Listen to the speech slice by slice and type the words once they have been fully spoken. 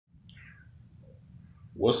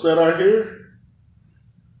What's that I hear?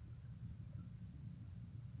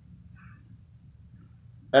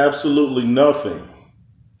 Absolutely nothing.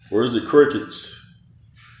 Or is it crickets?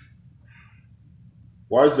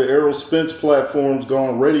 Why is the Errol Spence platforms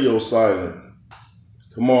gone radio silent?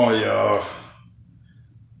 Come on, y'all.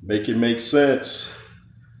 Make it make sense.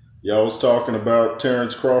 Y'all was talking about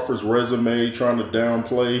Terrence Crawford's resume, trying to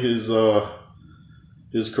downplay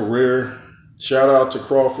his career. Shout out to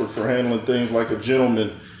Crawford for handling things like a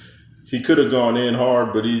gentleman. He could have gone in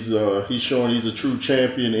hard, but he's showing he's a true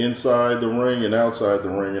champion inside the ring and outside the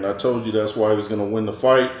ring. And I told you that's why he was going to win the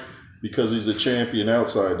fight, because he's a champion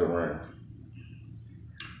outside the ring.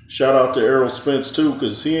 Shout out to Errol Spence too,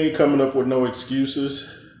 because he ain't coming up with no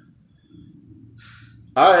excuses.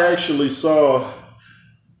 I actually saw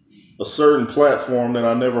a certain platform that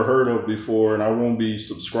I never heard of before, and I won't be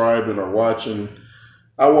subscribing or watching.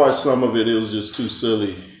 I watched some of it. It was just too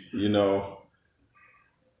silly, you know.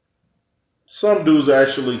 Some dudes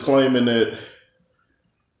actually claiming that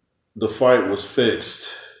the fight was fixed.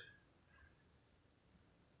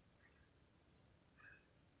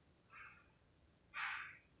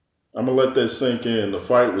 I'm going to let that sink in. The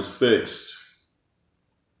fight was fixed.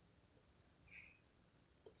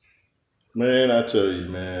 Man, I tell you,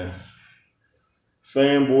 man.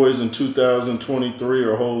 Fanboys in 2023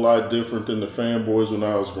 are a whole lot different than the fanboys when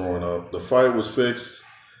I was growing up. The fight was fixed.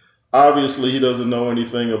 Obviously, he doesn't know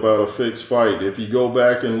anything about a fixed fight. If you go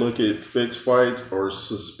back and look at fixed fights or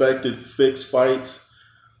suspected fixed fights,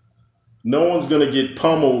 no one's going to get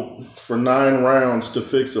pummeled for 9 rounds to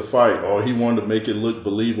fix a fight. Oh, he wanted to make it look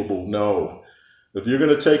believable. No. If you're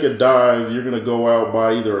going to take a dive, you're going to go out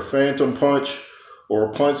by either a phantom punch or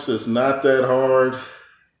a punch that's not that hard,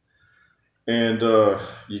 and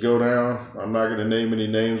you go down. I'm not going to name any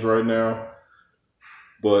names right now,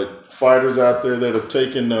 but fighters out there that have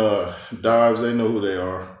taken dives, they know who they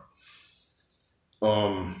are.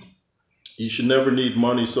 You should never need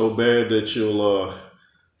money so bad that you'll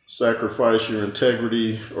sacrifice your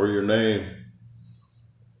integrity or your name.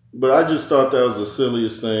 But I just thought that was the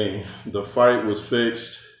silliest thing. The fight was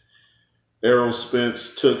fixed. Errol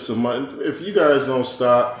Spence took some money. If you guys don't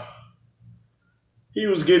stop, he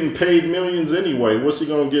was getting paid millions anyway. What's he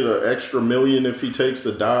going to get, an extra million if he takes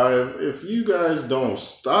a dive? If you guys don't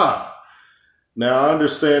stop. Now, I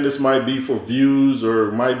understand this might be for views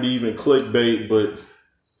or might be even clickbait, but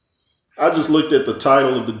I just looked at the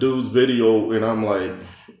title of the dude's video and I'm like,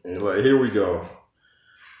 here we go.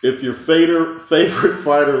 If your favorite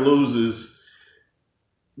fighter loses,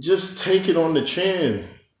 just take it on the chin.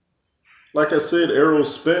 Like I said, Errol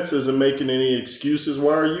Spence isn't making any excuses.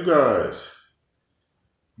 Why are you guys?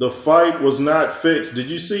 The fight was not fixed. Did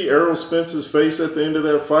you see Errol Spence's face at the end of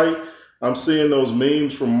that fight? I'm seeing those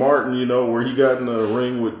memes from Martin, you know, where he got in the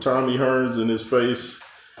ring with Tommy Hearns and his face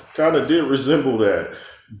kind of did resemble that.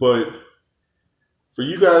 But for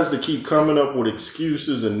you guys to keep coming up with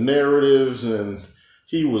excuses and narratives and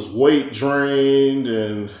he was weight drained,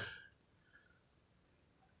 and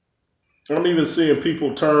I'm even seeing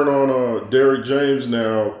people turn on Derrick James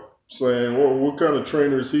now saying, well, what kind of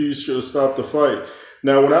trainer is he? Should have stopped the fight.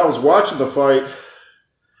 Now, when I was watching the fight,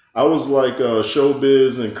 I was like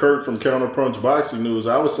Showbiz and Kurt from Counterpunch Boxing News.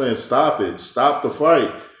 I was saying, stop it, stop the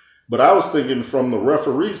fight. But I was thinking from the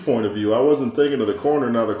referee's point of view. I wasn't thinking of the corner.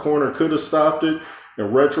 Now, the corner could have stopped it.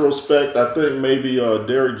 In retrospect, I think maybe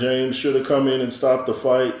Derrick James should have come in and stopped the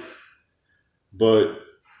fight. But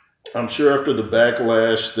I'm sure after the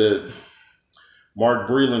backlash that Mark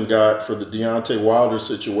Breland got for the Deontay Wilder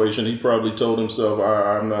situation, he probably told himself,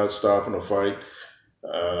 I'm not stopping a fight.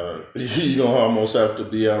 You're going to almost have to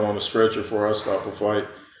be out on a stretcher before I stop a fight.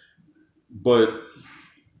 But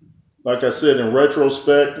like I said, in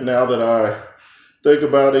retrospect, now that I think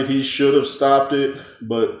about it, he should have stopped it.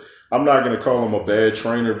 But I'm not going to call him a bad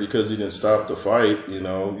trainer because he didn't stop the fight. You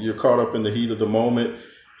know, you're caught up in the heat of the moment.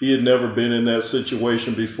 He had never been in that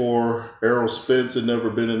situation before. Errol Spence had never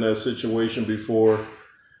been in that situation before.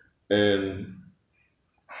 And,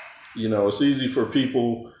 you know, it's easy for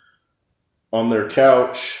people on their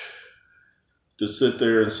couch to sit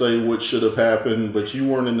there and say what should have happened, but you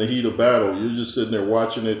weren't in the heat of battle. You're just sitting there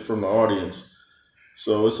watching it from the audience.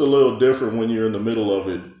 So it's a little different when you're in the middle of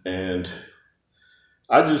it. And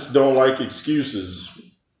I just don't like excuses,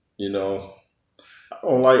 you know.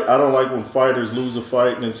 I don't like when fighters lose a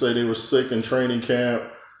fight and then say they were sick in training camp.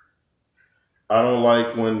 I don't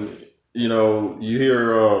like when, you know, you hear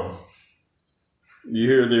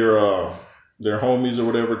their homies or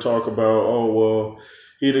whatever talk about, oh, well,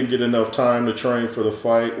 he didn't get enough time to train for the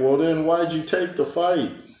fight. Well, then why'd you take the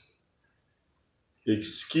fight?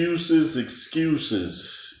 Excuses,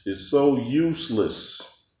 excuses. is so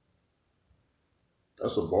useless.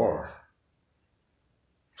 That's a bar.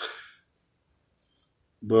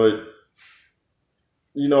 But,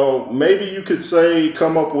 you know, maybe you could say,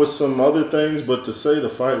 come up with some other things, but to say the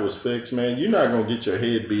fight was fixed, man, you're not going to get your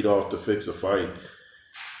head beat off to fix a fight.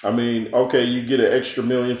 I mean, okay, you get an extra $1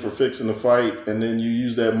 million for fixing the fight, and then you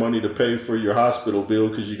use that money to pay for your hospital bill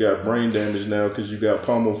because you got brain damage now because you got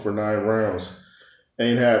pummeled for 9 rounds.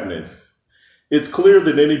 Ain't happening. It's clear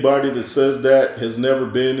that anybody that says that has never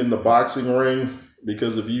been in the boxing ring,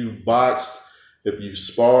 because if you've boxed, if you've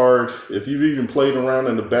sparred, if you've even played around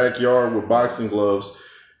in the backyard with boxing gloves,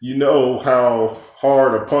 you know how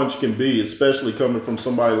hard a punch can be, especially coming from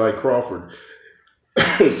somebody like Crawford.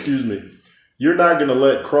 Excuse me. You're not going to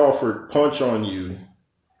let Crawford punch on you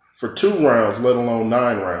for 2 rounds, let alone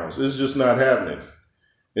 9 rounds. It's just not happening.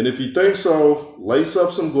 And if you think so, lace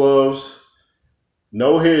up some gloves,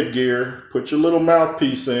 no headgear, put your little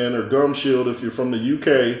mouthpiece in or gum shield if you're from the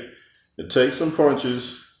UK, and take some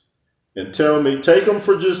punches. And tell me, take them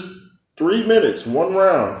for just 3 minutes, 1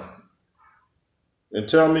 round. And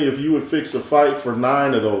tell me if you would fix a fight for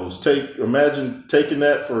 9 of those. Imagine taking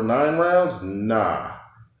that for 9 rounds? Nah.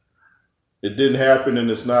 It didn't happen, and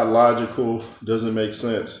it's not logical. Doesn't make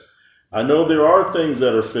sense. I know there are things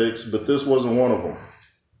that are fixed, but this wasn't one of them.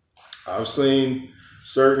 I've seen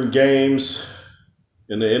certain games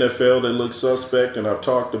in the NFL that look suspect, and I've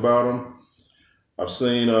talked about them. I've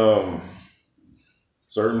seen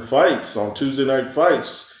certain fights on Tuesday night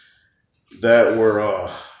fights that were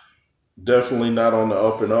definitely not on the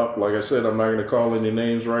up and up. Like I said, I'm not going to call any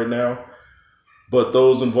names right now, but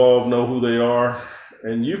those involved know who they are.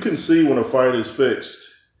 And you can see when a fight is fixed.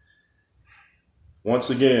 Once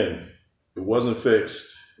again, it wasn't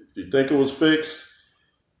fixed. If you think it was fixed,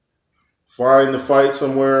 find the fight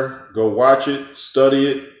somewhere, go watch it, study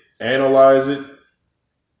it, analyze it,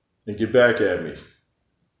 and get back at me.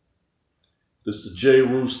 This is J.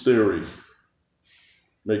 Roos Theory.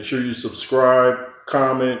 Make sure you subscribe,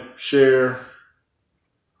 comment, share.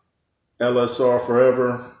 LSR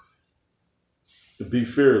forever. And be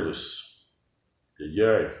fearless.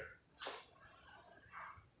 Yay.